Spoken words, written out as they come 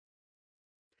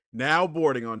Now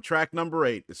boarding on track number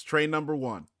 8 is train number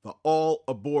 1, the All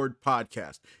Aboard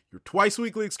podcast, your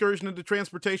twice-weekly excursion into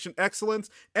transportation excellence,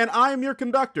 and I am your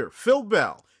conductor, Phil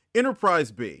Bell,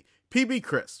 Enterprise B, PB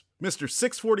Chris, Mr.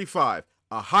 645,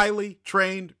 a highly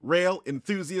trained rail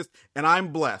enthusiast, and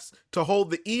I'm blessed to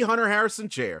hold the E. Hunter Harrison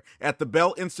Chair at the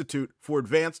Bell Institute for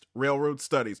Advanced Railroad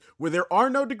Studies, where there are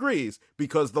no degrees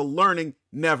because the learning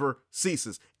never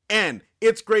ceases. And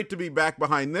it's great to be back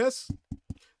behind this,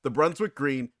 the Brunswick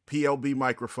Green PLB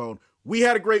microphone. We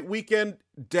had a great weekend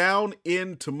down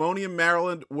in Timonium,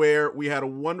 Maryland, where we had a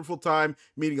wonderful time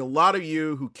meeting a lot of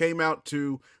you who came out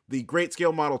to the Great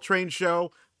Scale Model Train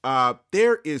Show.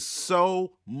 There is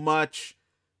so much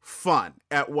fun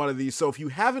at one of these. So if you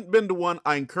haven't been to one,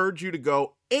 I encourage you to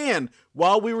go. And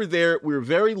while we were there, we were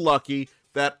very lucky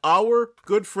that our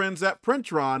good friends at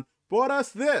Printron bought us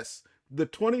this, the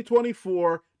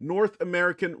 2024 North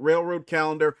American Railroad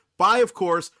Calendar by, of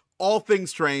course, All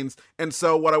Things Trains. And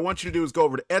so what I want you to do is go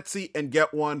over to Etsy and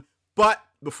get one. But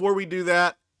before we do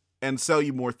that and sell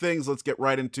you more things, let's get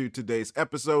right into today's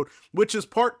episode, which is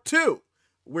part 2,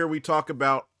 where we talk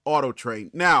about Auto Train.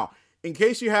 Now, in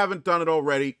case you haven't done it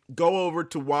already, go over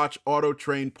to watch Auto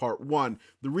Train Part 1.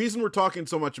 The reason we're talking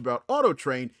so much about Auto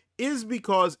Train is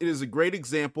because it is a great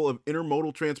example of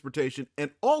intermodal transportation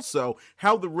and also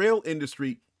how the rail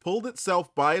industry pulled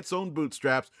itself by its own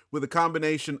bootstraps with a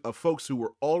combination of folks who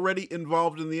were already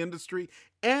involved in the industry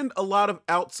and a lot of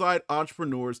outside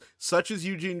entrepreneurs such as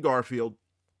Eugene Garfield,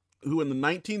 who in the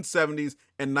 1970s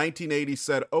and 1980s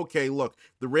said, okay, look,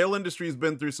 the rail industry has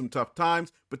been through some tough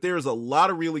times, but there's a lot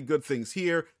of really good things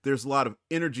here. There's a lot of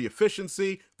energy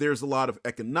efficiency. There's a lot of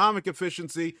economic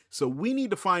efficiency. So we need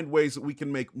to find ways that we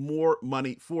can make more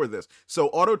money for this. So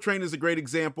Auto Train is a great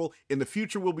example. In the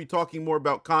future, we'll be talking more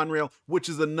about Conrail, which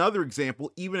is another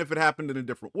example, even if it happened in a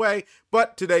different way.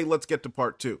 But today, let's get to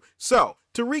part 2. So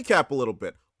to recap a little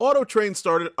bit, Auto Train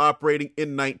started operating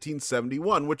in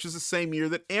 1971, which is the same year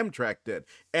that Amtrak did.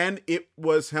 And it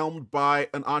was helmed by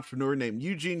an entrepreneur named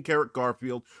Eugene Carrot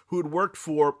Garfield, who had worked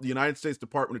for the United States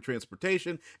Department of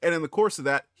Transportation. And in the course of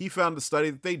that, he found a study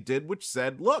that they did, which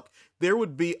said, look, there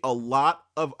would be a lot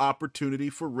of opportunity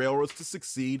for railroads to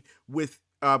succeed with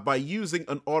by using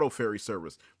an auto ferry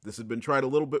service. This had been tried a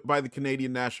little bit by the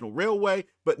Canadian National Railway,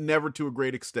 but never to a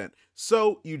great extent.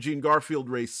 So Eugene Garfield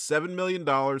raised $7 million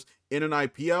in an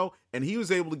IPO, and he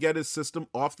was able to get his system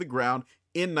off the ground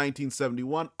in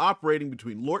 1971, operating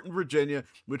between Lorton, Virginia,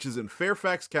 which is in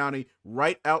Fairfax County,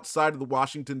 right outside of the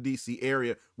Washington, D.C.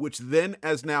 area, which then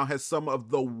as now has some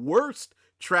of the worst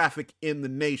traffic in the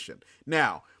nation.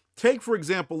 Now, take, for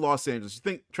example, Los Angeles. You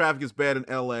think traffic is bad in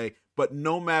L.A., but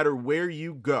no matter where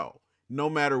you go, no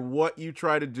matter what you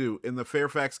try to do in the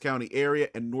Fairfax County area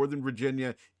and Northern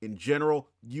Virginia in general,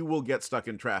 you will get stuck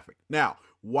in traffic. Now,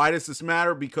 why does this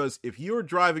matter? Because if you're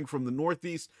driving from the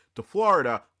Northeast to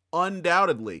Florida,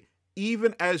 undoubtedly,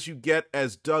 even as you get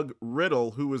as Doug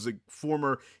Riddle, who is a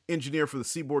former engineer for the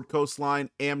Seaboard Coastline,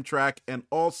 Amtrak, and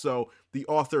also the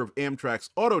author of Amtrak's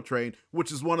Auto Train,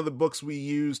 which is one of the books we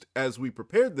used as we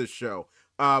prepared this show,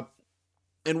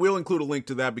 and we'll include a link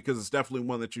to that because it's definitely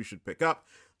one that you should pick up.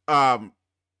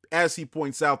 As he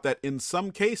points out that in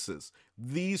some cases,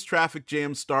 these traffic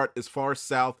jams start as far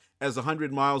south as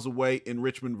 100 miles away in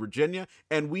Richmond, Virginia,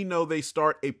 and we know they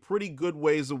start a pretty good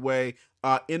ways away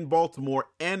in Baltimore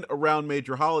and around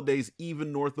major holidays,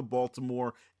 even north of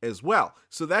Baltimore as well.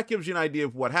 So that gives you an idea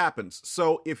of what happens.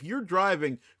 So if you're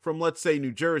driving from, let's say,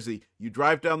 New Jersey, you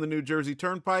drive down the New Jersey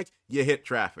Turnpike, you hit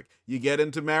traffic. You get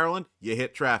into Maryland, you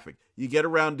hit traffic. You get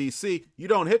around DC, you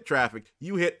don't hit traffic,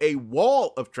 you hit a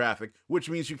wall of traffic, which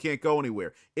means you can't go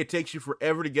anywhere. It takes you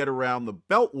forever to get around the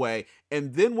Beltway,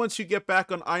 and then once you get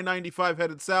back on I-95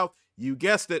 headed south, you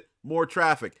guessed it, more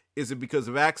traffic. Is it because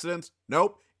of accidents?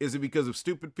 Nope. Is it because of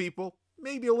stupid people?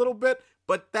 Maybe a little bit,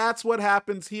 but that's what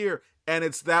happens here, and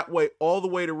it's that way all the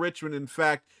way to Richmond. In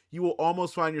fact, you will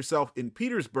almost find yourself in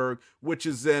Petersburg, which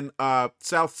is in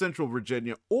South Central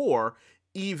Virginia, or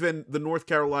even the North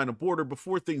Carolina border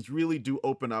before things really do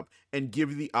open up and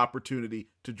give you the opportunity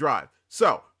to drive.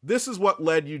 So this is what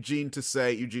led Eugene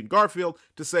Garfield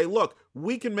to say, look,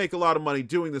 we can make a lot of money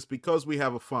doing this because we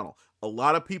have a funnel. A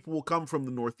lot of people will come from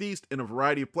the Northeast in a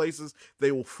variety of places.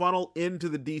 They will funnel into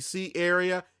the DC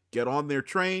area, get on their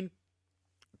train,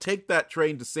 take that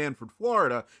train to Sanford,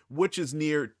 Florida, which is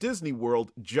near Disney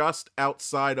World, just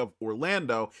outside of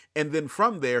Orlando. And then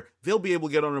from there, they'll be able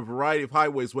to get on a variety of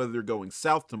highways, whether they're going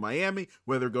south to Miami,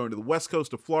 whether they're going to the west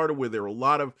coast of Florida, where there are a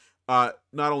lot of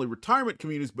not only retirement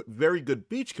communities, but very good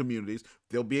beach communities.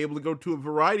 They'll be able to go to a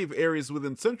variety of areas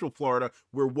within Central Florida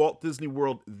where Walt Disney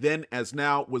World, then as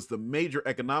now, was the major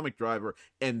economic driver.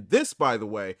 And this, by the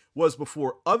way, was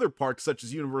before other parks such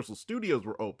as Universal Studios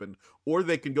were opened, or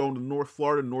they can go into North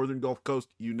Florida, Northern Gulf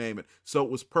Coast, you name it. So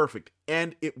it was perfect,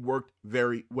 and it worked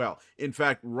very well. In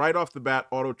fact, right off the bat,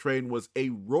 Auto Train was a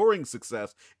roaring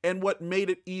success, and what made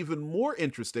it even more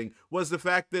interesting was the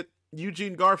fact that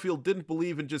Eugene Garfield didn't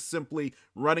believe in just simply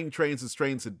running trains as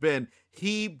trains had been.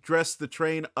 He dressed the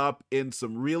train up in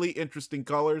some really interesting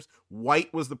colors.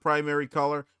 White was the primary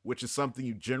color, which is something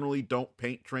you generally don't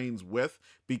paint trains with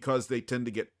because they tend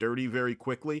to get dirty very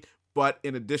quickly. But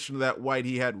in addition to that white,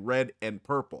 he had red and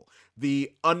purple.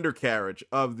 The undercarriage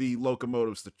of the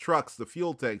locomotives, the trucks, the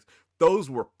fuel tanks, those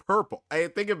were purple. Hey,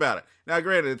 think about it. Now,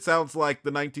 granted, it sounds like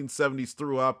the 1970s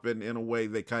threw up, and in a way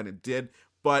they kind of did,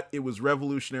 but it was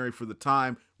revolutionary for the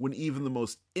time when even the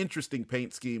most interesting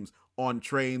paint schemes on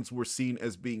trains were seen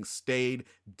as being staid,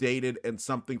 dated, and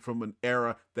something from an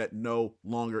era that no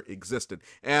longer existed.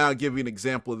 And I'll give you an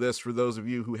example of this for those of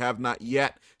you who have not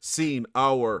yet seen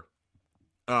our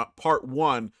part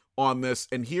one on this.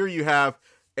 And here you have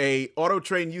a Auto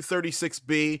Train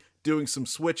U36B doing some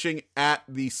switching at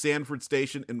the Sanford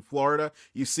station in Florida.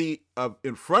 You see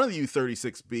in front of the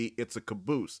U36B, it's a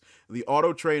caboose. The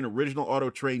original Auto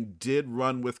Train did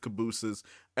run with cabooses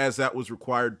as that was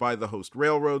required by the host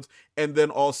railroads. And then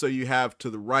also you have to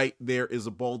the right, there is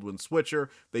a Baldwin switcher.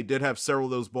 They did have several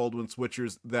of those Baldwin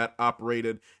switchers that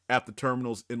operated at the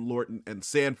terminals in Lorton and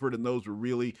Sanford, and those were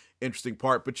really interesting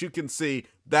part. But you can see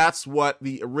that's what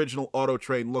the original Auto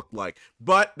Train looked like.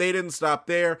 But they didn't stop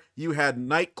there. You had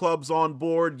nightclubs on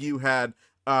board. You had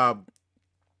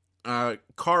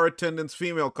car attendants,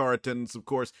 female car attendants, of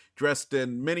course, dressed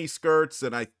in mini skirts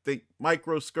and I think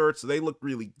micro skirts. They looked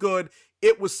really good.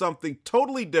 It was something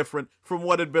totally different from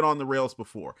what had been on the rails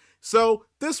before. So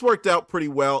this worked out pretty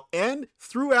well. And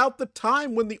throughout the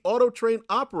time when the Auto Train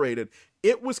operated,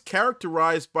 it was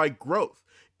characterized by growth.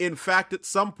 In fact, at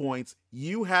some points,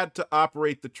 you had to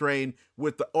operate the train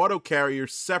with the auto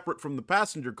carriers separate from the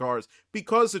passenger cars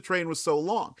because the train was so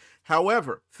long.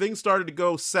 However, things started to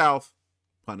go south,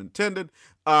 pun intended,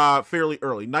 fairly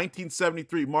early.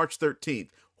 1973, March 13th,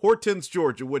 Hortense,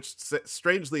 Georgia, which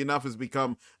strangely enough has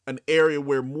become an area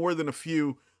where more than a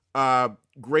few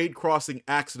grade crossing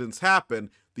accidents happen.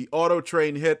 The Auto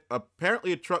Train hit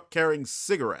apparently a truck carrying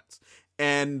cigarettes.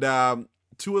 And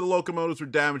two of the locomotives were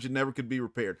damaged and never could be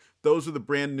repaired. Those were the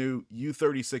brand new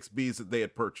U36Bs that they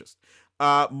had purchased.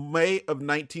 May of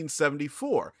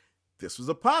 1974, this was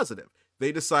a positive.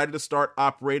 They decided to start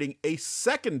operating a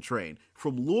second train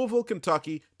from Louisville,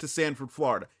 Kentucky to Sanford,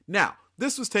 Florida. Now,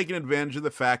 this was taking advantage of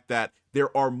the fact that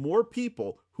there are more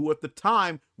people who at the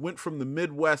time went from the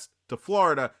Midwest to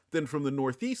Florida than from the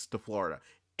Northeast to Florida.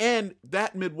 And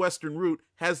that Midwestern route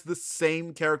has the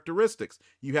same characteristics.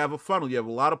 You have a funnel. You have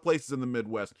a lot of places in the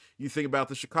Midwest. You think about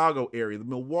the Chicago area, the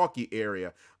Milwaukee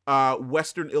area,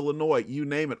 Western Illinois, you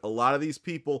name it. A lot of these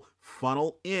people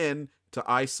funnel in to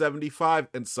I-75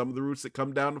 and some of the routes that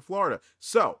come down to Florida.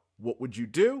 So what would you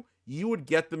do? You would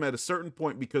get them at a certain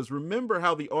point, because remember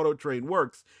how the Auto Train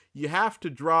works. You have to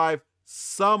drive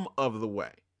some of the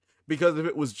way, because if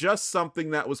it was just something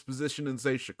that was positioned in,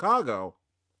 say, Chicago,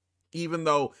 even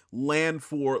though land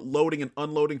for loading and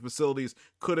unloading facilities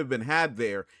could have been had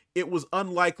there, it was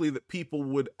unlikely that people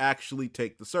would actually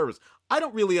take the service. I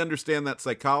don't really understand that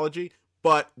psychology,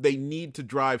 but they need to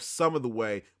drive some of the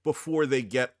way before they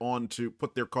get on to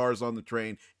put their cars on the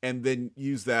train and then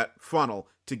use that funnel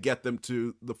to get them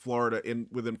to the Florida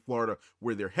within Florida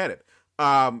where they're headed.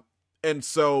 And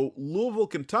so Louisville,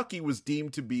 Kentucky was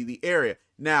deemed to be the area.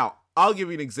 Now, I'll give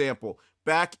you an example.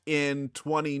 Back in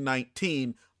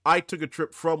 2019, I took a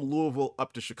trip from Louisville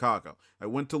up to Chicago. I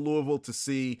went to Louisville to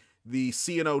see the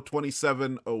C&O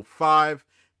 2705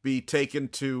 be taken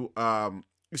to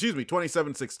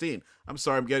 2716. I'm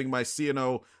sorry, I'm getting my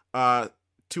C&O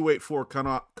 284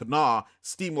 Kanawha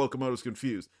steam locomotives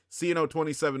confused. C&O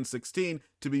 2716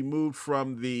 to be moved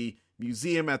from the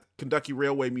museum at Kentucky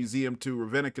Railway Museum to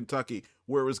Ravenna, Kentucky,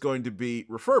 where it was going to be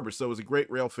refurbished. So it was a great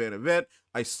rail fan event.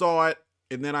 I saw it,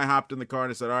 and then I hopped in the car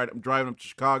and I said, all right, I'm driving up to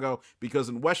Chicago, because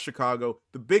in West Chicago,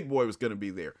 the big boy was going to be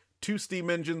there. 2 steam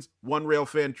engines, 1 rail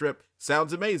fan trip.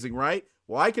 Sounds amazing, right?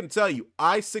 Well, I can tell you,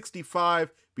 I-65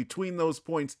 between those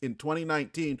points in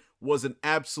 2019 was an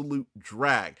absolute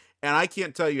drag. And I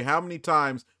can't tell you how many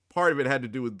times part of it had to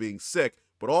do with being sick,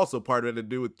 but also part of it had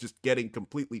to do with just getting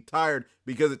completely tired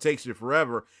because it takes you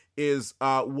forever, is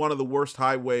one of the worst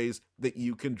highways that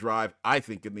you can drive, I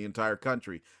think, in the entire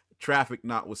country, traffic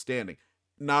notwithstanding.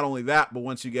 not only that, but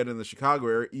once you get in the Chicago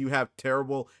area, you have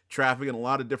terrible traffic and a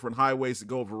lot of different highways that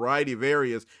go a variety of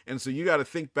areas. And so you got to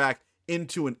think back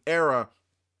into an era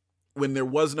when there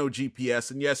was no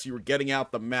GPS. And yes, you were getting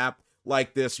out the map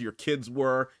like this. Your kids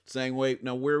were saying, wait,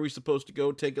 now where are we supposed to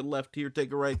go? Take a left here,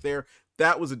 take a right there.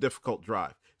 That was a difficult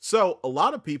drive. So a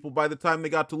lot of people, by the time they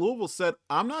got to Louisville, said,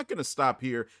 I'm not going to stop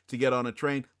here to get on a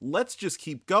train. Let's just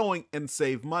keep going and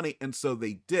save money. And so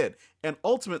they did. And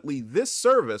ultimately, this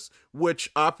service,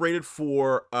 which operated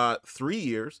for 3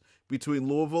 years between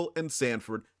Louisville and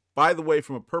Sanford, by the way,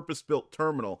 from a purpose-built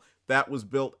terminal that was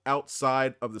built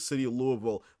outside of the city of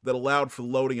Louisville that allowed for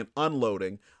loading and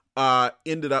unloading,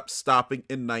 ended up stopping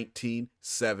in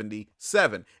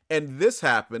 1977. And this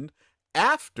happened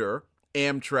after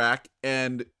Amtrak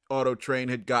and Autotrain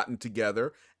had gotten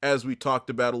together, as we talked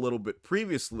about a little bit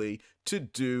previously, to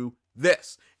do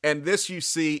this. And this, you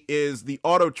see, is the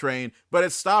Autotrain, but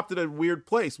it stopped at a weird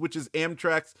place, which is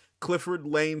Amtrak's Clifford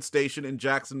Lane Station in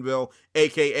Jacksonville,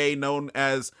 aka known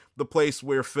as the place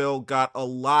where Phil got a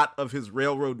lot of his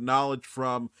railroad knowledge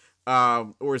from,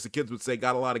 or as the kids would say,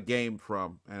 got a lot of game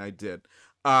from, and I did.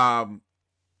 That's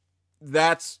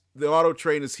the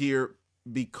Autotrain is here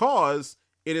because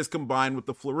it is combined with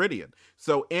the Floridian.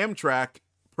 So Amtrak,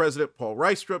 President Paul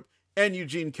Reistrup and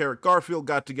Eugene Carrick Garfield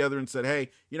got together and said, hey,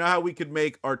 you know how we could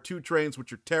make our two trains,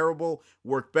 which are terrible,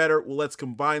 work better? Well, let's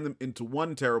combine them into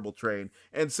one terrible train.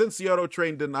 And since the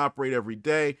Autotrain didn't operate every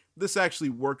day, this actually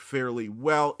worked fairly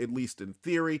well, at least in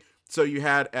theory. So you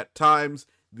had, at times,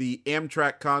 the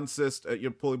Amtrak consist,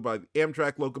 you're pulling by the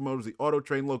Amtrak locomotives, the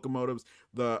Autotrain locomotives,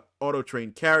 the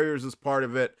Autotrain carriers as part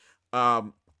of it.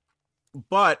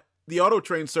 But the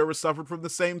Autotrain service suffered from the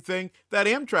same thing that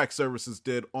Amtrak services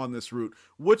did on this route,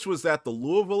 which was that the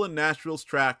Louisville and Nashville's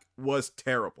track was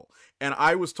terrible. And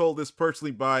I was told this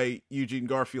personally by Eugene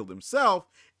Garfield himself,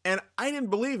 and I didn't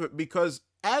believe it because,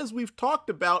 as we've talked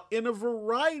about in a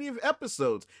variety of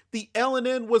episodes, the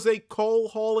L&N was a coal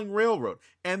hauling railroad,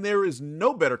 and there is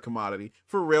no better commodity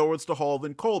for railroads to haul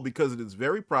than coal because it is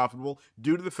very profitable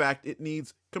due to the fact it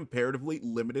needs comparatively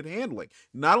limited handling.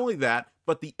 Not only that,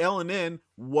 but the L&N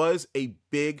was a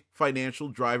big financial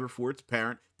driver for its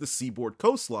parent, the Seaboard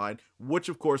Coastline, which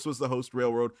of course was the host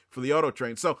railroad for the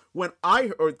Autotrain. So when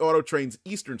Autotrain's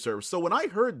Eastern service. So when I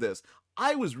heard this,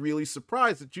 I was really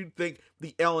surprised that you'd think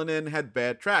the L&N had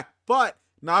bad track. But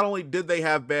not only did they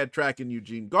have bad track, and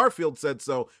Eugene Garfield said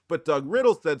so, but Doug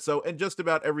Riddle said so, and just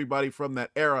about everybody from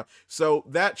that era. So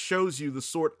that shows you the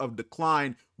sort of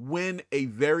decline when a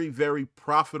very, very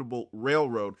profitable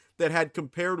railroad that had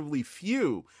comparatively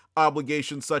few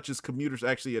obligations, such as commuters,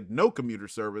 actually had no commuter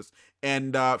service,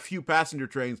 and few passenger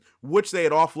trains, which they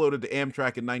had offloaded to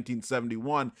Amtrak in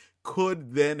 1971,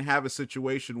 could then have a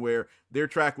situation where their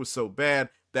track was so bad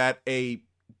that a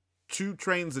 2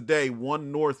 trains a day,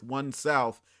 one north, one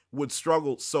south, would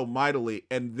struggle so mightily.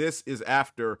 And this is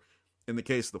after, in the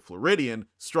case of the Floridian,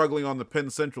 struggling on the Penn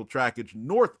Central trackage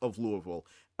north of Louisville,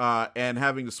 and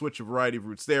having to switch a variety of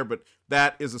routes there. But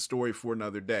that is a story for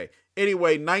another day.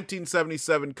 Anyway,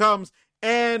 1977 comes,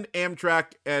 and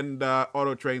Amtrak and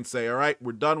Autotrain say, all right,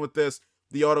 we're done with this.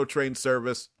 The Autotrain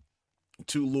service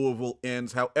to Louisville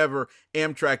ends. However,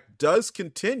 Amtrak does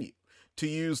continue to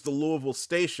use the Louisville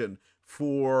station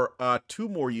for 2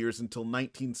 more years until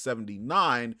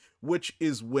 1979, which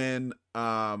is when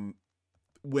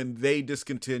they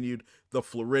discontinued the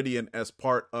Floridian as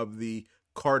part of the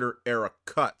Carter era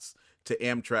cuts to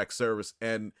Amtrak service.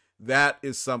 And that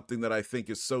is something that I think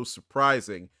is so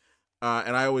surprising.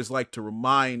 And I always like to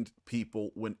remind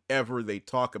people whenever they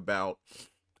talk about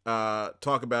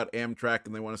Amtrak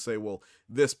and they want to say, well,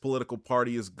 this political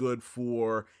party is good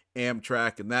for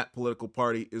Amtrak and that political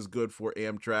party is good for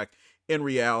Amtrak. In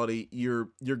reality, you're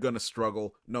going to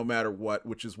struggle no matter what,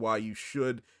 which is why you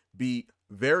should be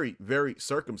very, very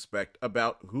circumspect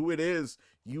about who it is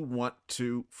you want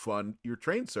to fund your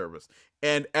train service.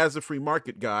 And as a free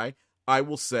market guy, I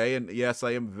will say, and yes,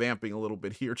 I am vamping a little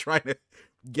bit here, trying to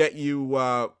get you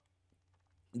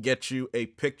a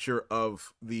picture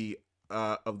of the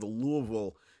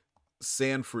Louisville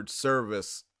Sanford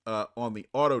service on the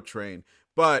Autotrain.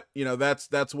 But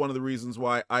that's one of the reasons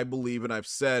why I believe, and I've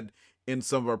said in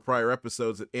some of our prior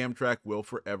episodes, that Amtrak will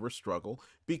forever struggle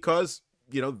because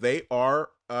they are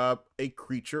a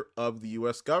creature of the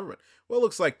U.S. government. Well, it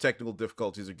looks like technical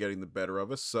difficulties are getting the better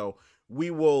of us, so we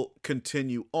will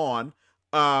continue on.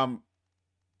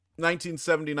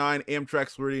 1979,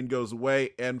 Amtrak's Floridian goes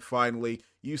away, and finally,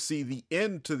 you see the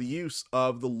end to the use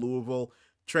of the Louisville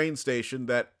train station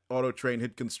that Autotrain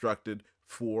had constructed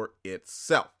for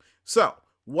itself. So,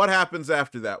 what happens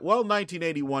after that? Well,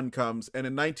 1981 comes, and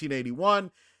in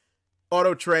 1981,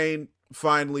 Autotrain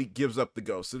finally gives up the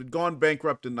ghost. It had gone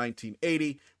bankrupt in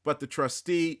 1980, but the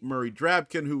trustee, Murray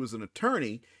Drabkin, who was an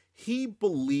attorney, he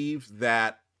believed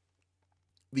that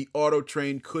the auto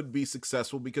train could be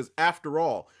successful because, after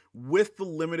all, with the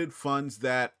limited funds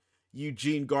that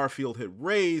Eugene Garfield had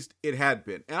raised, it had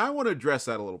been. And I want to address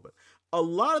that a little bit. A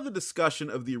lot of the discussion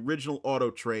of the original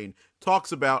auto train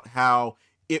talks about how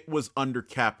it was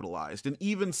undercapitalized. And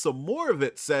even some more of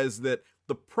it says that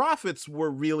the profits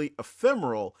were really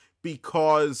ephemeral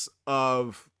because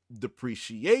of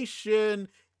depreciation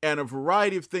and a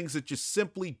variety of things that just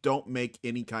simply don't make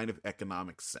any kind of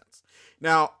economic sense.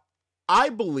 Now, I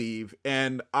believe,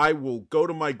 and I will go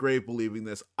to my grave believing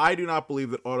this, I do not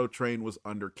believe that Auto Train was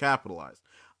undercapitalized.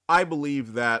 I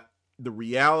believe that the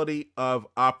reality of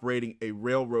operating a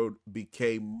railroad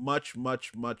became much,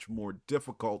 much, much more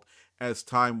difficult as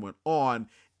time went on.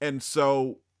 And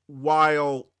so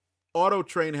while Auto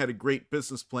Train had a great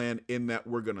business plan in that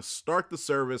we're going to start the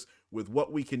service with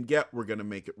what we can get, we're going to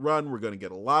make it run, we're going to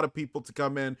get a lot of people to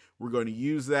come in, we're going to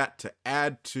use that to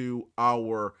add to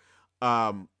our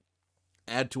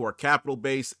capital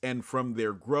base, and from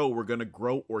there grow. We're going to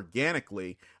grow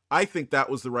organically. I think that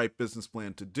was the right business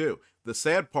plan to do. The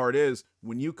sad part is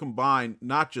when you combine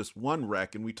not just one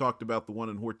wreck, and we talked about the one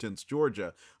in Hortense,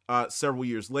 Georgia, several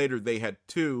years later they had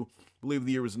two. I believe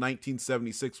the year was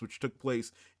 1976, which took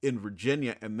place in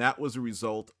Virginia, and that was a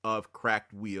result of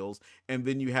cracked wheels. And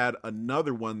then you had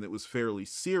another one that was fairly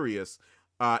serious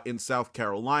in South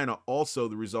Carolina, also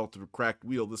the result of a cracked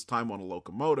wheel, this time on a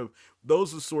locomotive.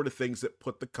 Those are the sort of things that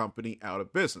put the company out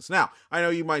of business. Now, I know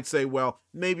you might say, well,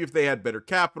 maybe if they had better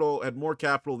capital, had more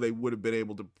capital, they would have been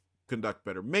able to conduct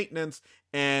better maintenance,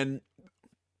 and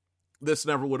this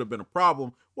never would have been a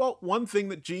problem. Well, one thing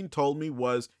that Gene told me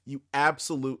was you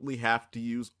absolutely have to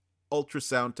use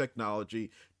ultrasound technology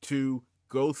to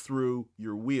go through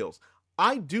your wheels.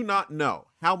 I do not know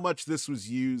how much this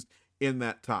was used in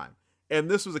that time. And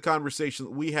this was a conversation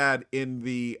that we had in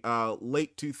the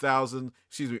early,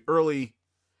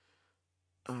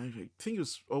 I think it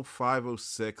was 05,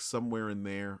 06, somewhere in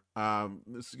there.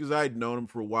 This is because I had known him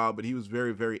for a while, but he was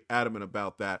very, very adamant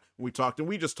about that. We talked, and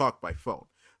we just talked by phone.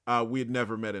 We had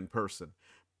never met in person.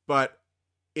 But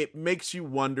it makes you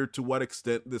wonder to what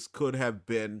extent this could have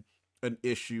been an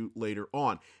issue later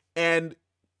on. And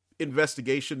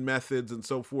investigation methods and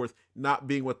so forth not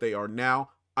being what they are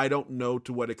now, I don't know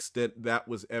to what extent that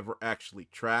was ever actually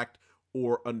tracked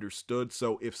or understood.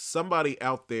 So if somebody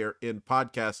out there in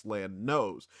podcast land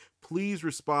knows, please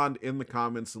respond in the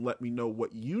comments and let me know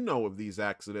what you know of these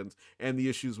accidents and the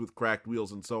issues with cracked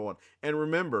wheels and so on. And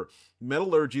remember,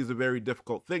 metallurgy is a very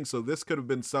difficult thing. So this could have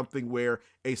been something where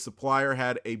a supplier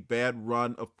had a bad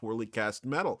run of poorly cast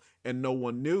metal and no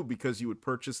one knew, because you would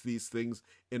purchase these things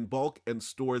in bulk and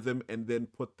store them and then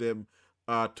put them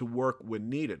to work when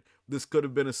needed. This could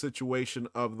have been a situation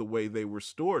of the way they were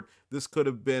stored. This could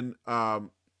have been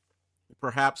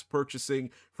perhaps purchasing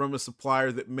from a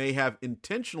supplier that may have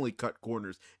intentionally cut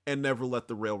corners and never let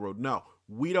the railroad know.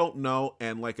 We don't know,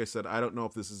 and like I said, I don't know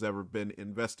if this has ever been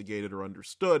investigated or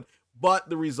understood, but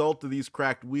the result of these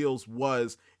cracked wheels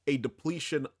was a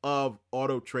depletion of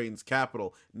Auto Train's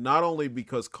capital, not only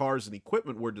because cars and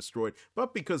equipment were destroyed,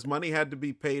 but because money had to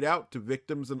be paid out to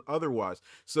victims and otherwise.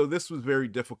 So this was very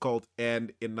difficult,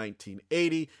 and in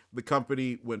 1980, the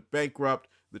company went bankrupt.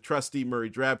 The trustee, Murray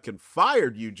Drabkin,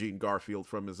 fired Eugene Garfield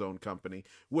from his own company,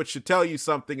 which should tell you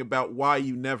something about why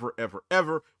you never, ever,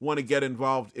 ever want to get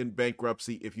involved in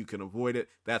bankruptcy if you can avoid it.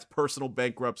 That's personal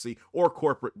bankruptcy or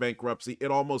corporate bankruptcy.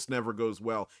 It almost never goes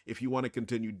well if you want to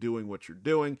continue doing what you're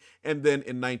doing. And then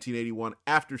in 1981,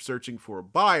 after searching for a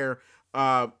buyer,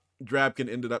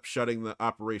 Drabkin ended up shutting the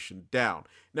operation down.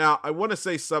 Now, I want to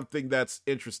say something that's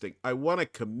interesting. I want to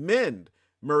commend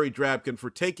Murray Drabkin for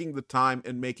taking the time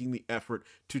and making the effort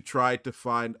to try to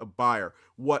find a buyer.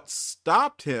 What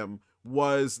stopped him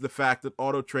was the fact that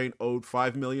Auto Train owed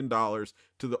 $5 million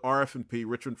to the RF&P,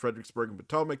 Richmond, Fredericksburg, and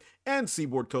Potomac, and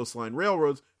Seaboard Coastline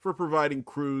Railroads for providing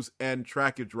crews and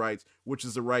trackage rights, which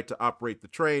is the right to operate the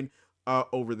train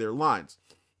over their lines.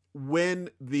 When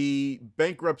the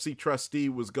bankruptcy trustee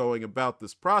was going about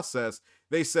this process,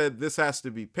 they said this has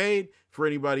to be paid for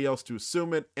anybody else to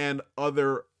assume it, and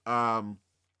other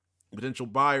potential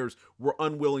buyers were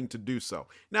unwilling to do so.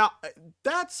 Now,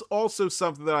 that's also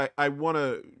something that I want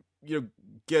to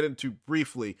get into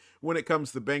briefly when it comes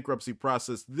to the bankruptcy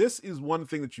process. This is one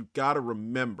thing that you've got to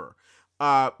remember.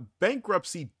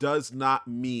 bankruptcy does not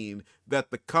mean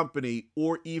that the company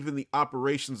or even the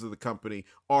operations of the company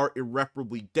are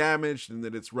irreparably damaged and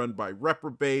that it's run by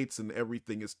reprobates and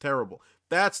everything is terrible.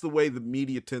 That's the way the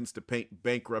media tends to paint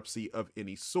bankruptcy of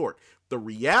any sort. The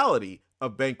reality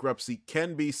of bankruptcy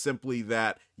can be simply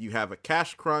that you have a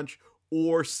cash crunch,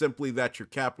 or simply that your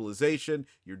capitalization,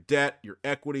 your debt, your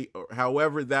equity, or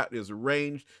however that is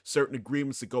arranged, certain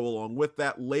agreements that go along with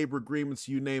that, labor agreements,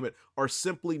 you name it, are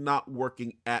simply not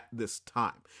working at this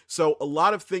time. So a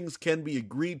lot of things can be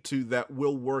agreed to that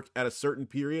will work at a certain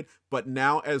period, but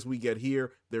now as we get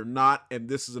here, they're not, and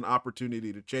this is an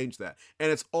opportunity to change that. And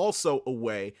it's also a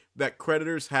way that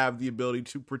creditors have the ability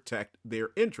to protect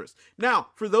their interests. Now,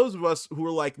 for those of us who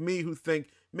are like me who think,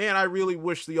 man, I really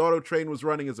wish the auto train was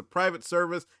running as a private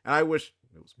service, and I wish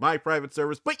it was my private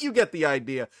service, but you get the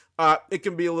idea. It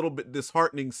can be a little bit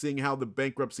disheartening seeing how the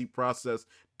bankruptcy process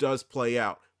does play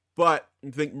out. But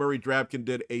I think Murray Drabkin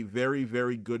did a very,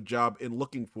 very good job in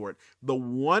looking for it. The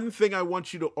one thing I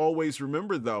want you to always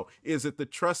remember, though, is that the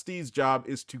trustee's job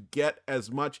is to get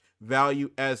as much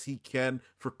value as he can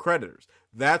for creditors.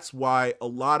 That's why a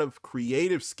lot of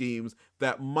creative schemes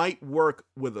that might work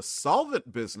with a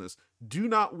solvent business do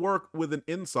not work with an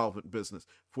insolvent business.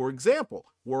 For example,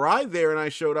 were I there and I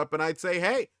showed up and I'd say,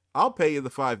 hey, I'll pay you the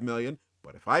 $5 million,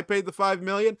 but if I paid the $5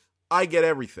 million, I get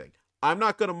everything. I'm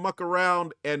not going to muck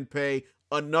around and pay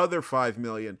another $5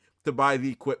 million to buy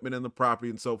the equipment and the property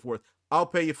and so forth. I'll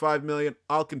pay you $5 million.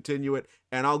 I'll continue it,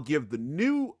 and I'll give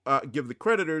the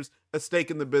creditors a stake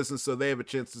in the business so they have a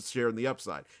chance to share in the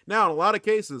upside. Now, in a lot of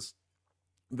cases,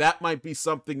 that might be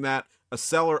something that a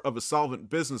seller of a solvent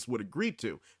business would agree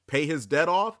to. Pay his debt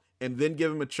off and then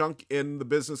give him a chunk in the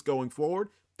business going forward.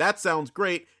 That sounds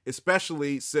great,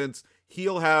 especially since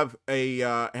he'll have the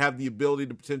ability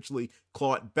to potentially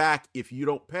claw it back if you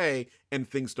don't pay and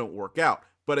things don't work out.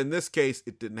 But in this case,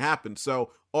 it didn't happen.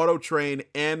 So Auto Train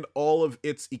and all of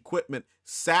its equipment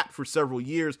sat for several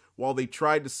years while they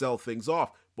tried to sell things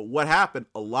off. But what happened?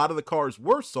 A lot of the cars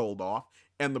were sold off,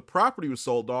 and the property was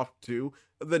sold off to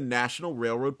the National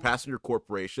Railroad Passenger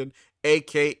Corporation,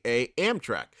 aka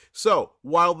Amtrak. So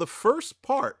while the first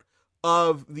part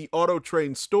of the Auto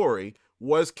Train story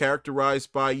was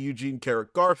characterized by Eugene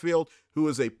Carrick Garfield, who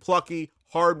is a plucky,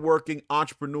 hardworking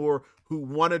entrepreneur who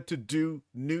wanted to do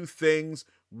new things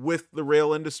with the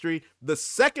rail industry, the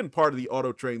second part of the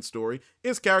Auto Train story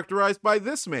is characterized by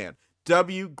this man,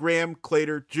 W. Graham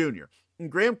Claytor Jr. And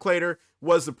Graham Claytor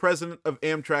was the president of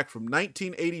Amtrak from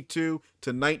 1982 to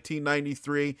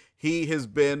 1993. He has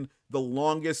been the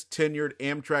longest tenured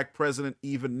Amtrak president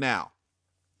even now.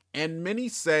 And many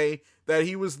say that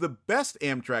he was the best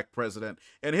Amtrak president.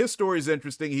 And his story is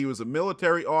interesting. He was a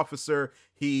military officer.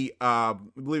 I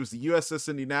believe it was the USS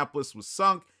Indianapolis was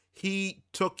sunk. He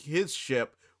took his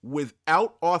ship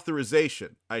without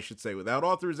authorization,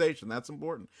 that's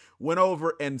important, went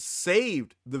over and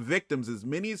saved the victims, as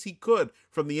many as he could,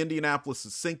 from the Indianapolis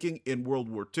sinking in World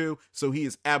War II. So he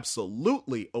is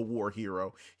absolutely a war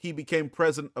hero. He became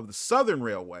president of the Southern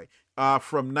Railway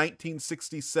from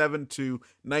 1967 to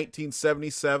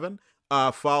 1977,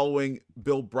 following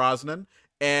Bill Brosnan.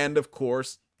 And of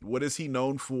course, what is he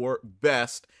known for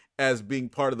best as being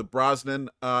part of the Brosnan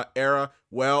era?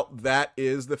 Well, that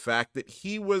is the fact that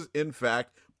he was, in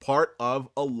fact, part of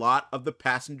a lot of the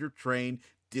passenger train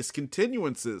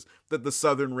discontinuances that the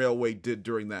Southern Railway did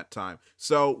during that time.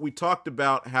 So we talked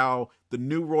about how the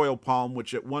new Royal Palm,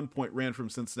 which at one point ran from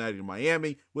Cincinnati to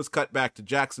Miami, was cut back to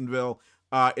Jacksonville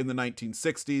in the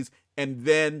 1960s. And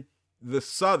then the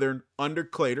Southern, under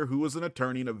Claytor, who was an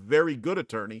attorney and a very good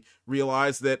attorney,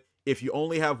 realized that if you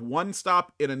only have one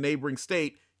stop in a neighboring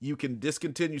state, you can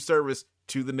discontinue service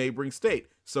to the neighboring state.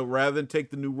 So rather than take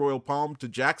the new Royal Palm to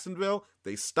Jacksonville,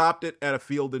 they stopped it at a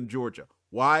field in Georgia.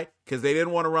 Why? Because they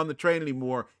didn't want to run the train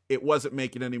anymore. It wasn't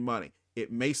making any money.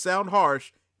 It may sound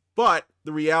harsh, but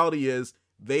the reality is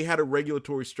they had a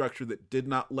regulatory structure that did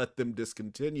not let them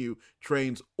discontinue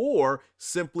trains or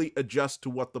simply adjust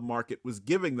to what the market was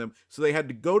giving them. So they had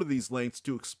to go to these lengths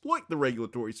to exploit the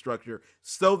regulatory structure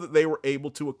so that they were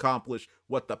able to accomplish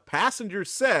what the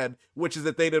passengers said, which is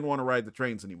that they didn't want to ride the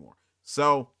trains anymore.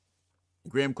 So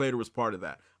Graham Claytor was part of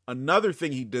that. Another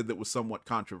thing he did that was somewhat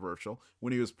controversial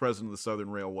when he was president of the Southern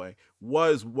Railway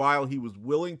was, while he was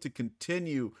willing to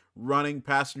continue running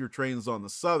passenger trains on the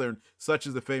Southern, such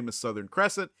as the famous Southern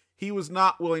Crescent, he was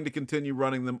not willing to continue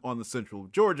running them on the Central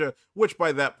of Georgia, which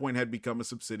by that point had become a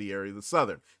subsidiary of the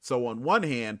Southern. So on one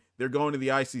hand, they're going to the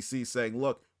ICC saying,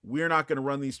 look, we're not going to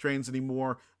run these trains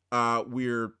anymore.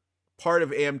 We're part of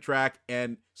Amtrak,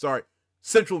 and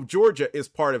Central Georgia is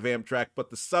part of Amtrak, but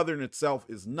the Southern itself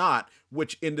is not,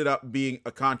 which ended up being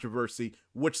a controversy,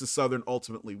 which the Southern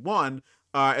ultimately won,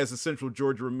 as the Central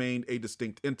Georgia remained a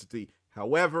distinct entity.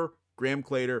 However, Graham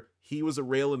Claytor, he was a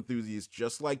rail enthusiast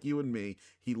just like you and me.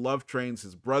 He loved trains.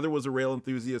 His brother was a rail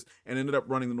enthusiast and ended up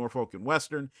running the Norfolk and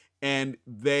Western, and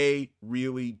they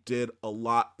really did a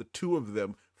lot, the two of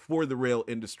them, for the rail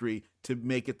industry to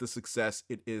make it the success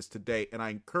it is today. And I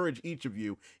encourage each of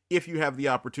you, if you have the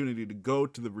opportunity, to go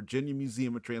to the Virginia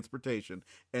Museum of Transportation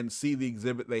and see the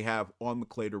exhibit they have on the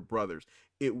Claytor brothers.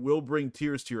 It will bring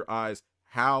tears to your eyes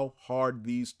how hard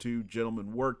these two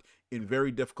gentlemen worked in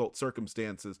very difficult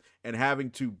circumstances, and having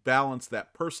to balance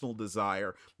that personal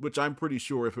desire, which I'm pretty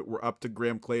sure if it were up to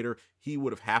Graham Claytor, he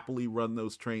would have happily run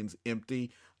those trains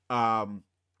empty.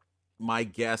 My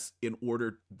guess, in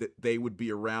order that they would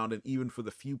be around, and even for the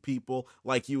few people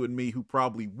like you and me who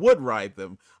probably would ride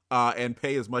them and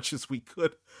pay as much as we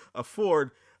could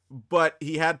afford, but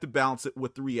he had to balance it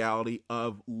with the reality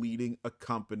of leading a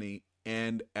company,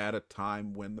 and at a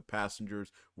time when the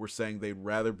passengers were saying they'd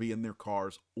rather be in their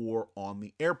cars or on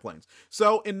the airplanes.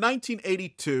 So in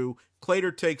 1982,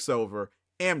 Claytor takes over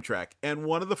Amtrak, and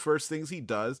one of the first things he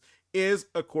does is,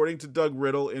 according to Doug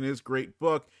Riddle in his great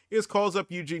book, is calls up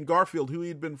Eugene Garfield, who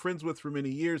he'd been friends with for many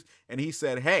years, and he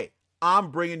said, hey, I'm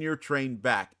bringing your train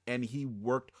back, and he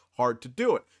worked hard to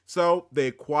do it. So they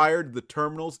acquired the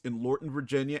terminals in Lorton,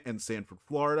 Virginia and Sanford,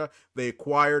 Florida. They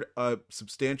acquired a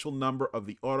substantial number of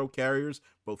the auto carriers,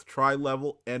 both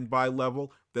tri-level and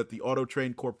bi-level, that the Auto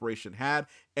Train Corporation had,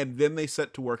 and then they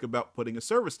set to work about putting a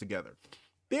service together.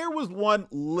 There was one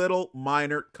little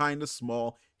minor, kind of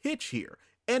small hitch here,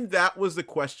 and that was the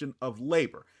question of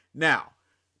labor. Now,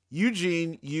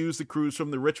 Eugene used the crews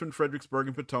from the Richmond, Fredericksburg,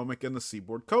 and Potomac and the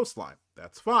Seaboard coastline.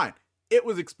 That's fine. It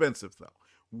was expensive, though.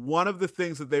 One of the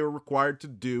things that they were required to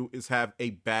do is have a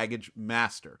baggage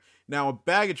master. Now, a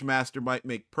baggage master might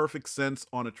make perfect sense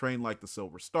on a train like the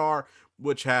Silver Star,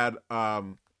 which had,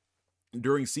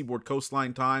 during Seaboard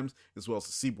coastline times, as well as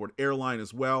the Seaboard airline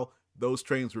as well, those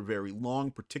trains were very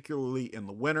long, particularly in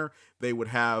the winter. They would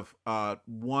have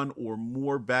one or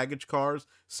more baggage cars.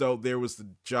 So there was the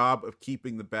job of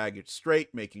keeping the baggage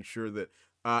straight, making sure that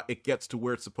it gets to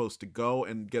where it's supposed to go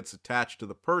and gets attached to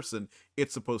the person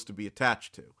it's supposed to be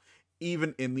attached to.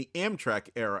 Even in the Amtrak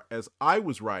era, as I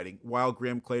was riding while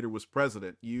Graham Claytor was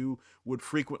president, you would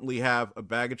frequently have a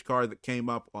baggage car that came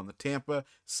up on the Tampa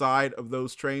side of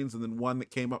those trains, and then one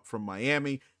that came up from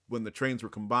Miami. When the trains were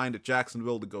combined at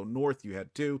Jacksonville to go north, you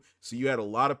had two. So you had a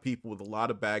lot of people with a lot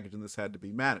of baggage, and this had to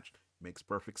be managed. Makes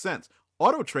perfect sense.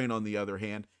 Auto Train, on the other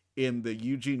hand, in the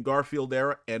Eugene Garfield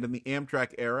era and in the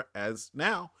Amtrak era, as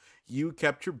now, you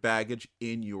kept your baggage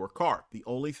in your car. The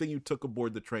only thing you took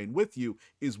aboard the train with you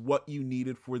is what you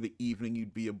needed for the evening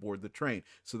you'd be aboard the train.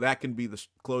 So that can be the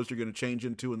clothes you're going to change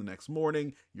into in the next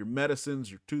morning, your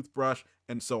medicines, your toothbrush,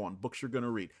 and so on. Books you're going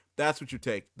to read. That's what you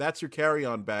take. That's your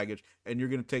carry-on baggage, and you're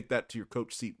going to take that to your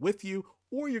coach seat with you,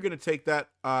 or you're going to take that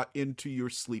into your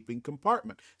sleeping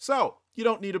compartment. So you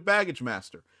don't need a baggage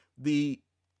master. The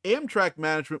Amtrak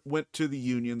management went to the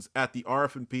unions at the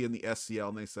RF&P and the SCL,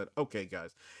 and they said, okay,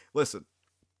 guys, listen,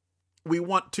 we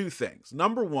want two things.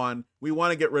 Number one, we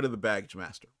want to get rid of the baggage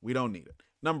master. We don't need it.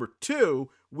 Number two,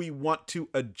 we want to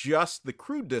adjust the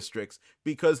crew districts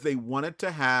because they wanted to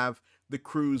have the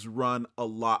crews run a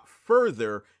lot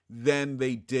further than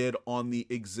they did on the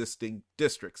existing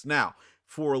districts. Now,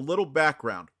 for a little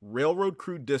background, railroad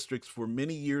crew districts for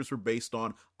many years were based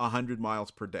on 100 miles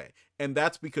per day. And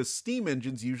that's because steam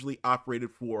engines usually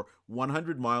operated for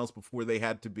 100 miles before they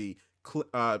had to be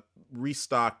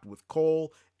restocked with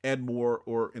coal and more,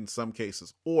 or in some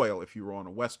cases, oil if you were on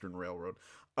a Western railroad,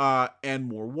 and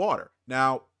more water.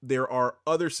 Now, there are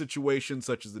other situations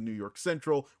such as the New York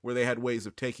Central where they had ways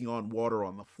of taking on water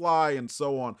on the fly and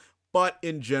so on. But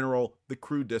in general, the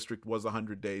crew district was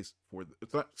 100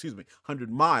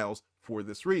 miles for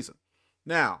this reason.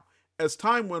 Now, as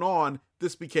time went on,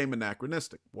 this became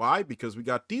anachronistic. Why? Because we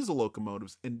got diesel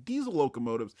locomotives, and diesel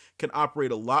locomotives can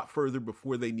operate a lot further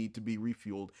before they need to be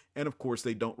refueled. And of course,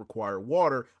 they don't require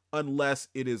water unless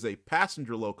it is a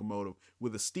passenger locomotive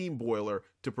with a steam boiler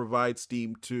to provide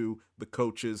steam to the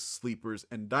coaches, sleepers,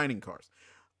 and dining cars.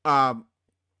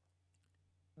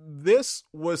 This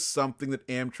was something that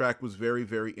Amtrak was very,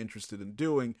 very interested in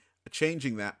doing,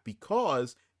 changing that,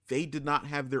 because they did not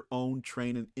have their own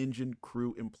train and engine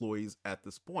crew employees at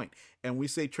this point. And we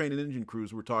say train and engine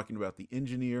crews, we're talking about the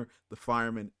engineer, the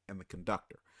fireman, and the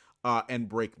conductor, and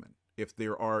brakemen, if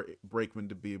there are brakemen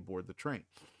to be aboard the train.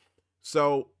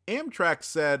 So Amtrak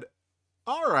said,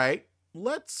 all right,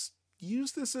 let's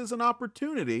use this as an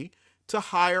opportunity to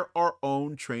hire our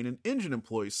own train and engine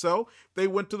employees. So they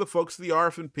went to the folks of the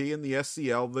RF&P and the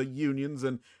SCL, the unions,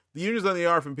 and the unions on the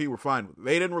RF&P were fine with it.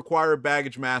 They didn't require a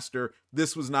baggage master.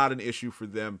 This was not an issue for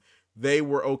them. They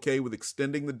were okay with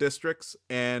extending the districts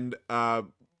and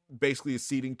basically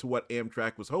acceding to what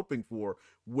Amtrak was hoping for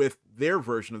with their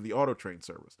version of the auto train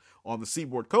service. On the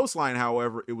Seaboard Coastline,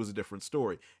 however, it was a different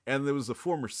story. And there was the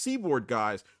former Seaboard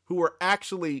guys who were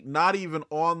actually not even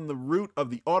on the route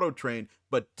of the auto train,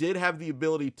 but did have the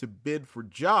ability to bid for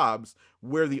jobs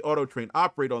where the auto train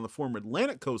operated on the former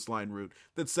Atlantic Coastline route,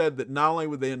 that said that not only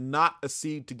would they not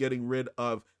accede to getting rid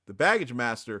of the baggage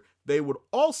master, they would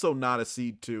also not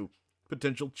accede to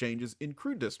potential changes in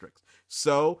crew districts.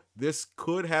 So this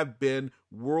could have been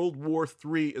World War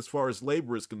III as far as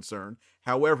labor is concerned.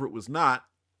 However, it was not,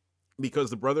 because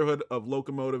the Brotherhood of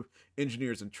Locomotive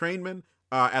Engineers and Trainmen,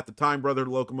 at the time Brotherhood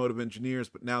of Locomotive Engineers,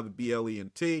 but now the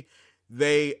BLE&T,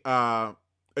 they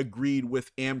agreed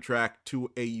with Amtrak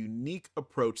to a unique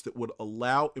approach that would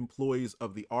allow employees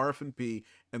of the RF&P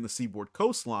and the Seaboard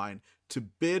Coastline to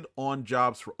bid on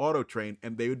jobs for auto train,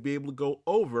 and they would be able to go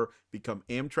over, become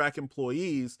Amtrak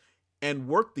employees, and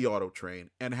work the auto train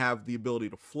and have the ability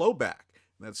to flow back.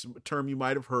 And that's a term you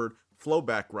might have heard. Flow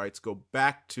back rights go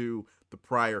back to the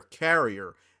prior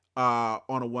carrier on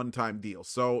a one-time deal.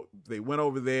 So they went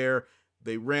over there,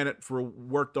 they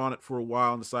worked on it for a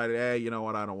while and decided, hey, you know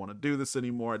what, I don't want to do this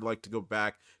anymore. I'd like to go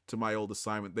back to my old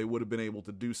assignment. They would have been able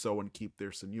to do so and keep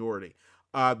their seniority.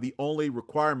 The only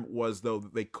requirement was, though,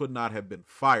 that they could not have been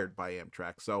fired by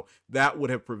Amtrak. So that would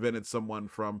have prevented someone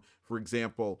from, for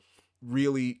example,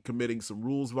 really committing some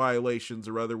rules violations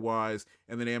or otherwise,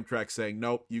 and then Amtrak saying,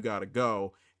 nope, you got to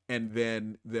go, and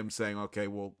then them saying, okay,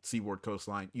 well, Seaboard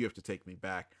Coastline, you have to take me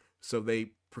back. So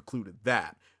they precluded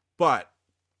that. But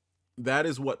that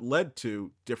is what led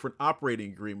to different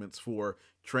operating agreements for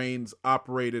trains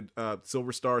operated,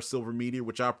 Silver Star, Silver Meteor,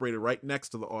 which operated right next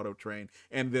to the auto train,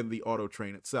 and then the auto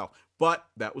train itself. But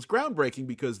that was groundbreaking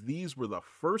because these were the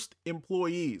first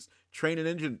employees, train and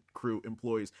engine crew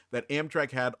employees, that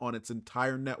Amtrak had on its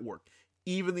entire network.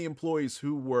 Even the employees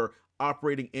who were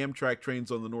operating Amtrak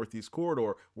trains on the Northeast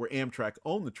Corridor, where Amtrak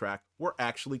owned the track, were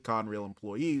actually Conrail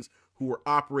employees who were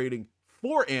operating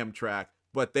for Amtrak,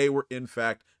 but they were in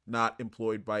fact not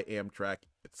employed by Amtrak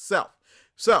itself.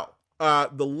 So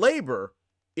the labor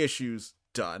issues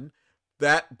done.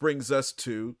 That brings us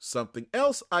to something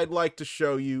else I'd like to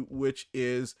show you, which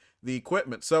is the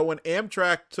equipment. So when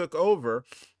Amtrak took over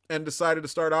and decided to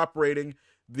start operating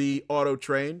the auto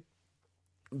train,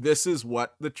 this is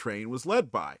what the train was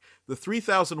led by. The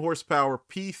 3,000 horsepower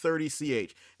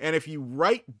P30CH. And if you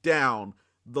write down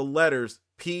the letters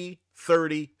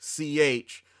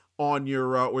P30CH on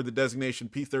your, or the designation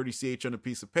P30CH on a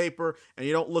piece of paper, and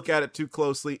you don't look at it too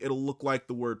closely, it'll look like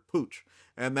the word pooch.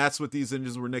 And that's what these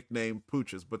engines were nicknamed,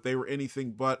 pooches. But they were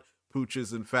anything but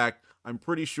pooches. In fact, I'm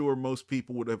pretty sure most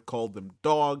people would have called them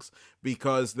dogs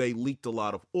because they leaked a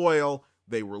lot of oil,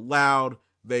 they were loud,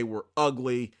 they were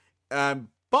ugly,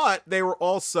 but they were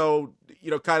also,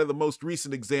 kind of the most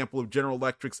recent example of General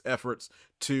Electric's efforts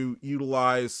to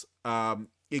utilize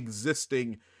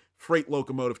existing freight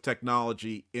locomotive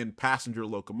technology in passenger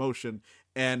locomotion.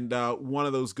 And one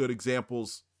of those good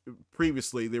examples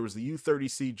previously, there was the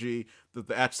U30CG that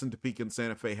the Atchison, Topeka, and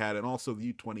Santa Fe had, and also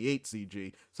the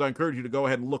U28CG. So I encourage you to go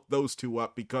ahead and look those two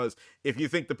up, because if you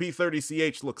think the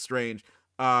P30CH looks strange,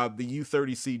 the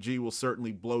U30CG will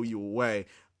certainly blow you away.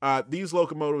 These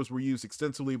locomotives were used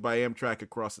extensively by Amtrak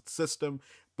across its system,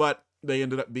 but they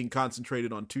ended up being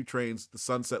concentrated on two trains, the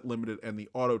Sunset Limited and the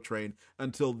Auto Train,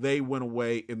 until they went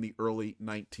away in the early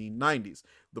 1990s.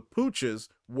 The Pooches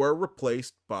were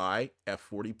replaced by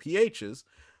F40PHs,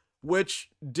 which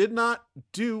did not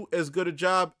do as good a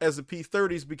job as the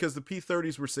P30s because the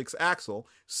P30s were 6-axle.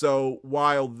 So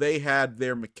while they had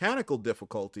their mechanical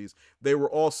difficulties, they were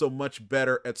also much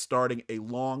better at starting a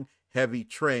long, heavy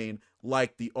train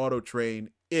like the Auto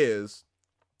Train is,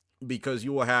 because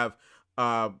you will have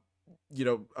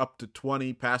up to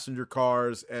 20 passenger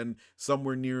cars and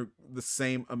somewhere near the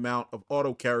same amount of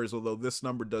auto carriers, although this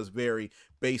number does vary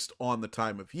based on the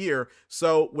time of year.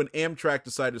 So when Amtrak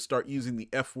decided to start using the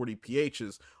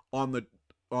F40PHs on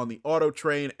the auto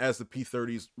train as the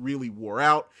P30s really wore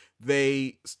out,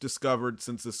 they discovered,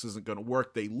 since this isn't going to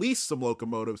work, they leased some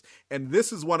locomotives. And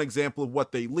this is one example of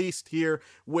what they leased here,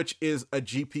 which is a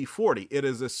GP40. It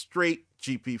is a straight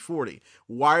GP40.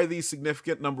 Why are these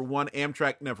significant? Number one,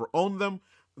 Amtrak never owned them.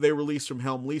 They were leased from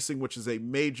Helm Leasing, which is a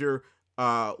major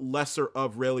lesser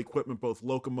of rail equipment, both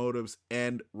locomotives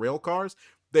and rail cars.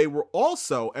 They were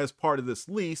also, as part of this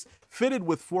lease, fitted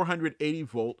with 480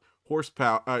 volt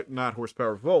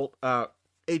horsepower, volt,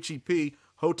 HEP,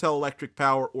 Hotel Electric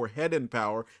Power, or head-end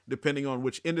power, depending on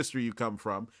which industry you come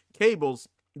from, cables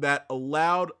that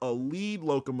allowed a lead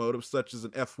locomotive, such as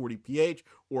an F40PH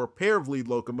or a pair of lead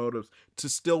locomotives, to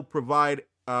still provide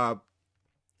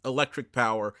electric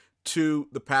power to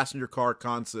the passenger car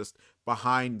consist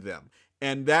behind them.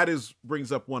 And that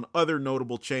brings up one other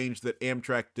notable change that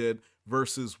Amtrak did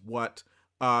versus what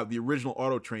the original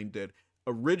Auto Train did.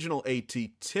 Original AT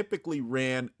typically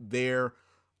ran their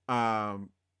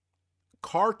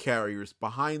car carriers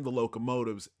behind the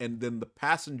locomotives and then the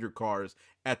passenger cars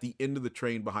at the end of the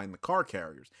train behind the car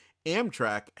carriers.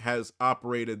 Amtrak has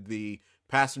operated the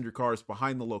passenger cars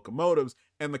behind the locomotives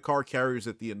and the car carriers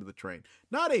at the end of the train.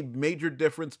 Not a major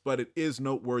difference, but it is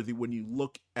noteworthy when you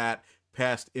look at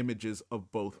past images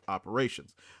of both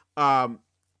operations.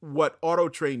 What Auto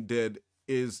Train did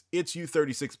is its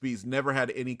U36Bs never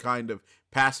had any kind of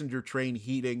passenger train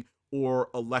heating or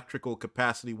electrical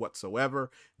capacity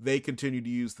whatsoever. They continued to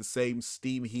use the same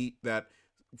steam heat that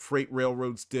freight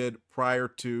railroads did prior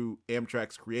to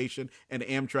Amtrak's creation, and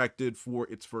Amtrak did for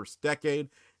its first decade.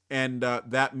 And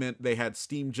that meant they had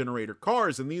steam generator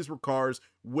cars, and these were cars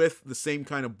with the same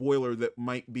kind of boiler that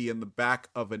might be in the back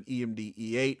of an EMD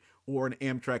E8 or an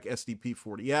Amtrak SDP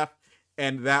 40F.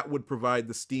 And that would provide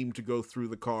the steam to go through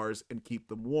the cars and keep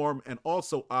them warm, and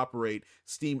also operate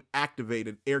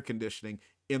steam-activated air conditioning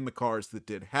in the cars that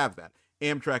did have that.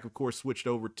 Amtrak, of course, switched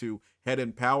over to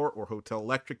head-end power or Hotel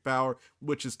Electric Power,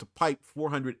 which is to pipe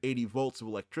 480 volts of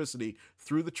electricity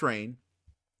through the train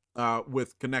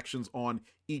with connections on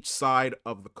each side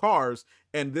of the cars,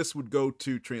 and this would go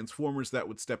to transformers that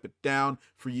would step it down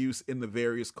for use in the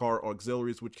various car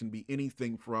auxiliaries, which can be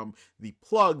anything from the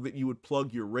plug that you would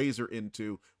plug your razor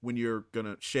into when you're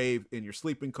gonna shave in your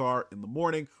sleeping car in the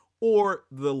morning, or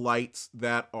the lights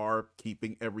that are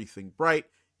keeping everything bright,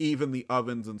 even the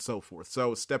ovens and so forth.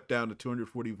 So step down to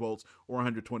 240 volts or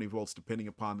 120 volts depending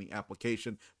upon the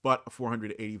application, but a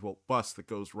 480 volt bus that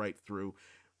goes right through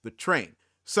the train.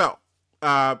 So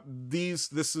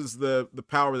this is the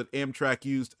power that Amtrak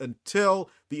used until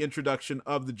the introduction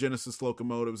of the Genesis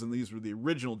locomotives, and these were the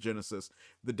original Genesis,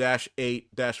 the -8,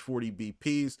 -40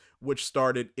 BPs, which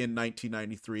started in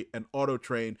 1993, and Auto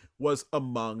Train was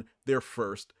among their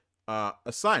first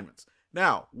assignments.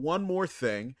 Now, one more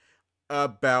thing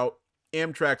about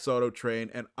Amtrak's Auto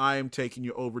Train, and I am taking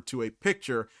you over to a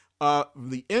picture of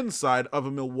the inside of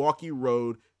a Milwaukee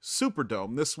Road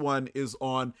Superdome. This one is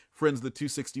on Friends of the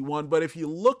 261, but if you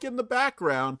look in the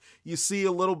background, you see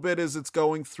a little bit as it's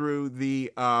going through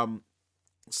the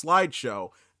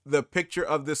slideshow, the picture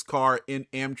of this car in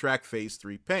Amtrak Phase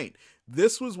 3 paint.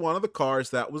 This was one of the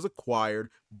cars that was acquired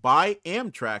by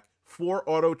Amtrak for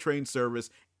Auto Train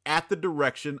service at the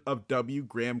direction of W.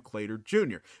 Graham Claytor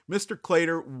Jr. Mr.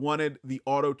 Claytor wanted the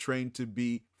Auto Train to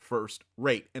be first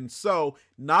rate, and so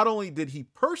not only did he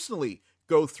personally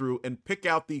go through and pick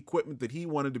out the equipment that he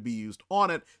wanted to be used on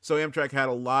it. So Amtrak had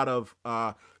a lot of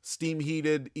steam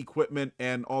heated equipment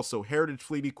and also Heritage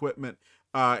Fleet equipment.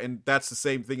 And that's the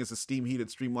same thing as the steam heated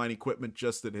Streamline equipment,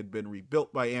 just that had been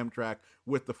rebuilt by Amtrak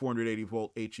with the 480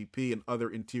 volt HEP and other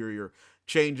interior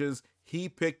changes. He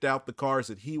picked out the cars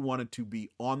that he wanted to be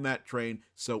on that train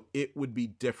so it would be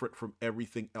different from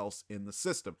everything else in the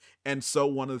system. And so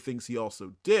one of the things he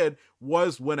also did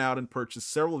was went out and purchased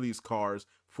several of these cars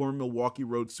for Milwaukee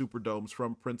Road Superdomes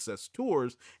from Princess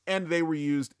Tours, and they were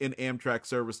used in Amtrak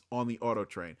service on the Auto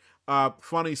Train.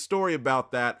 Funny story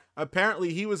about that.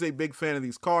 Apparently he was a big fan of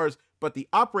these cars, but the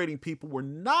operating people were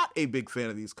not a big fan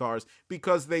of these cars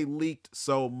because they leaked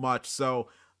so much. So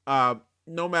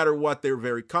no matter what, they were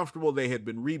very comfortable. They had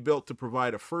been rebuilt to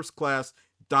provide a first-class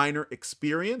diner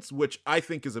experience, which I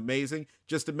think is amazing.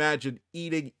 Just imagine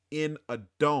eating in a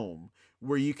dome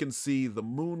where you can see the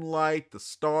moonlight, the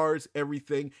stars,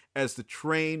 everything as the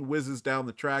train whizzes down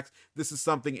the tracks. This is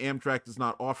something Amtrak does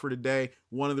not offer today.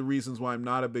 One of the reasons why I'm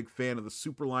not a big fan of the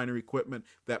Superliner equipment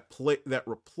that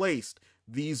replaced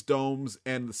these domes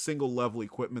and the single level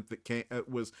equipment that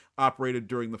was operated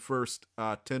during the first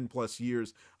 10 plus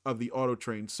years of the Auto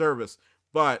Train service.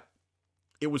 But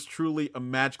it was truly a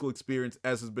magical experience,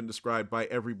 as has been described by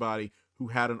everybody who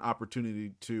had an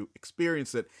opportunity to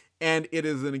experience it. And it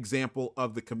is an example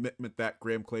of the commitment that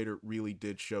Graham Claytor really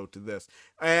did show to this.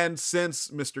 And since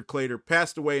Mr. Claytor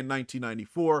passed away in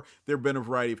 1994, there have been a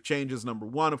variety of changes. Number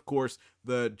one, of course,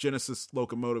 the Genesis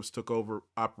locomotives took over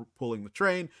pulling the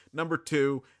train. Number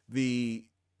two, the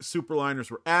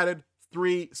Superliners were added.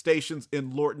 3 stations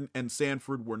in Lorton and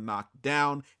Sanford were knocked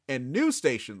down, and new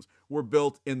stations were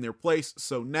built in their place.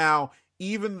 So now,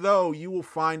 even though you will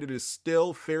find it is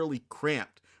still fairly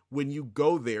cramped when you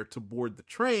go there to board the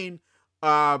train,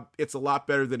 It's a lot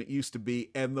better than it used to be,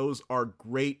 and those are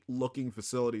great looking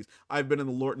facilities. I've been in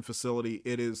the Lorton facility.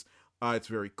 It's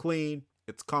very clean.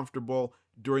 It's comfortable.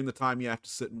 During the time you have to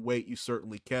sit and wait, you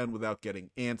certainly can without getting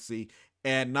antsy.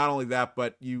 And not only that,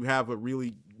 but you have a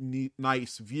really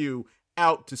nice view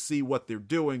out to see what they're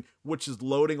doing, which is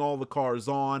loading all the cars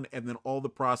on and then all the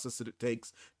process that it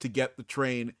takes to get the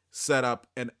train set up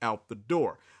and out the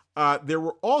door. There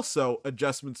were also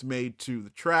adjustments made to the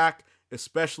track,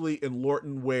 especially in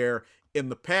Lorton, where in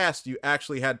the past you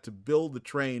actually had to build the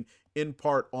train in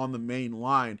part on the main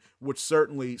line, which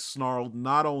certainly snarled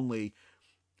not only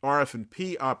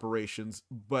RF&P operations,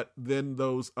 but then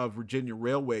those of Virginia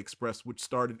Railway Express, which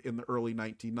started in the early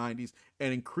 1990s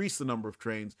and increased the number of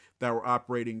trains that were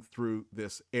operating through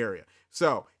this area.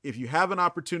 So if you have an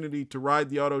opportunity to ride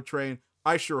the auto train,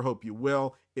 I sure hope you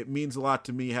will. It means a lot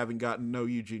to me, having gotten to know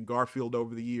Eugene Garfield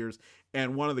over the years.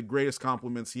 And one of the greatest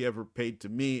compliments he ever paid to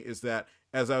me is that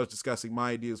as I was discussing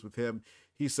my ideas with him,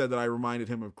 he said that I reminded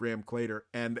him of Graham Claytor.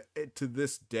 And to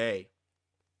this day,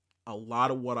 a lot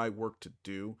of what I work to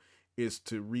do is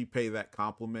to repay that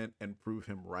compliment and prove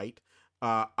him right.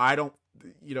 Graham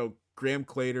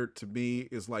Claytor to me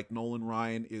is like Nolan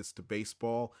Ryan is to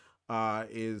baseball,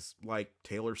 is like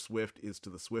Taylor Swift is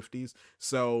to the Swifties.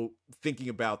 So thinking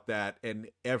about that and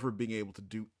ever being able to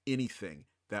do anything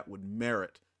that would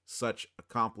merit such a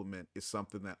compliment is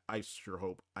something that I sure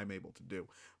hope I'm able to do.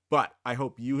 But I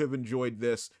hope you have enjoyed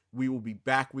this. We will be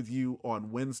back with you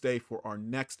on Wednesday for our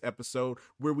next episode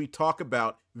where we talk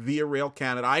about Via Rail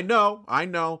Canada. I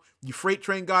know. You freight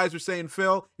train guys are saying,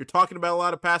 Phil, you're talking about a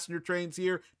lot of passenger trains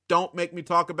here. Don't make me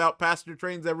talk about passenger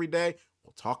trains every day.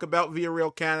 We'll talk about Via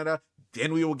Rail Canada.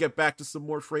 Then we will get back to some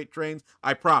more freight trains,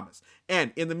 I promise.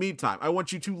 And in the meantime, I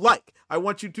want you to like, I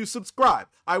want you to subscribe,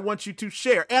 I want you to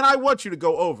share, and I want you to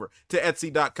go over to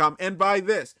Etsy.com and buy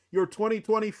this, your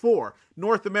 2024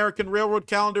 North American Railroad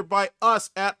calendar by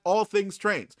us at All Things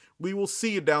Trains. We will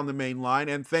see you down the main line,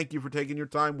 and thank you for taking your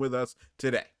time with us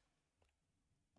today.